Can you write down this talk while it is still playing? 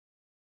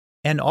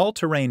An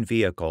all-terrain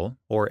vehicle,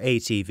 or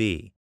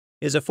ATV,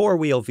 is a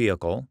four-wheel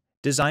vehicle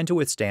designed to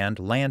withstand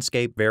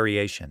landscape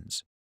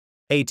variations.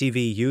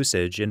 ATV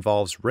usage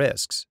involves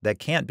risks that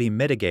can't be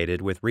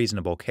mitigated with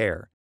reasonable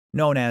care,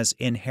 known as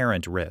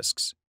inherent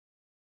risks.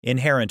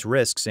 Inherent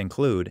risks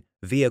include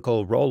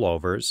vehicle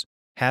rollovers,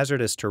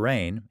 hazardous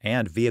terrain,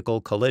 and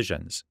vehicle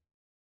collisions.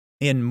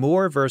 In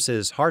Moore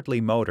v.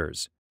 Hartley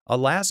Motors,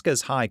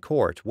 Alaska's High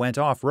Court went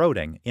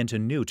off-roading into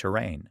new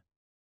terrain.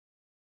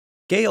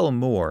 Gayle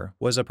Moore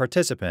was a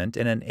participant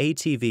in an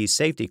ATV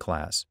safety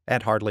class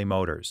at Hartley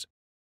Motors.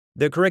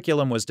 The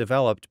curriculum was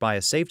developed by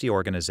a safety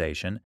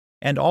organization,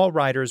 and all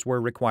riders were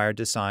required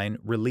to sign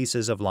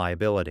releases of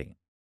liability.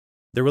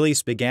 The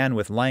release began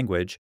with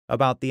language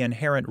about the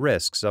inherent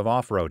risks of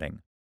off-roading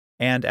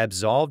and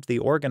absolved the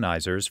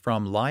organizers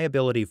from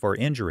liability for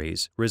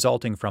injuries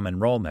resulting from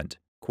enrollment,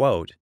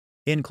 quote,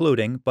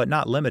 including but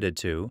not limited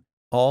to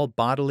all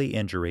bodily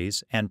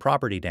injuries and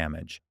property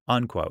damage,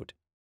 unquote.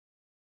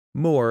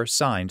 Moore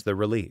signed the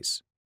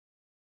release.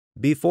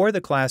 Before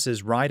the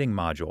class's riding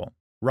module,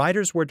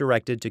 riders were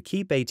directed to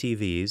keep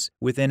ATVs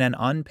within an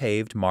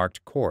unpaved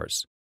marked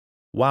course.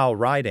 While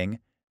riding,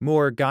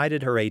 Moore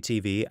guided her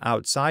ATV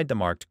outside the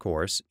marked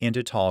course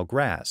into tall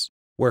grass,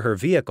 where her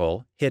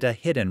vehicle hit a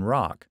hidden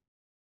rock.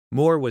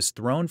 Moore was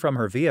thrown from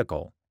her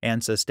vehicle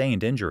and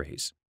sustained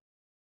injuries.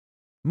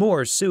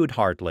 Moore sued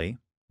Hartley,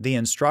 the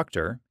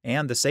instructor,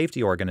 and the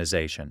safety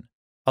organization,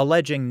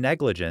 alleging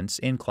negligence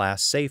in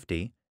class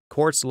safety,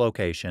 course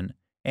location,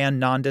 and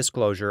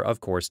non-disclosure of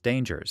course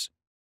dangers.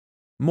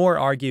 Moore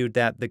argued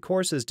that the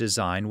course's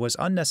design was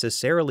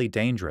unnecessarily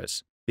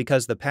dangerous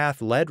because the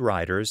path led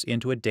riders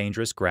into a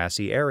dangerous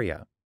grassy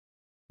area.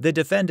 The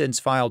defendants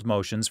filed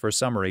motions for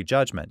summary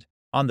judgment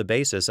on the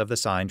basis of the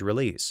signed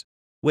release,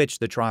 which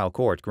the trial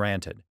court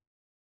granted.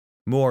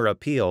 Moore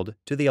appealed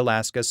to the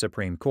Alaska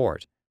Supreme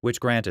Court, which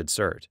granted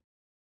cert.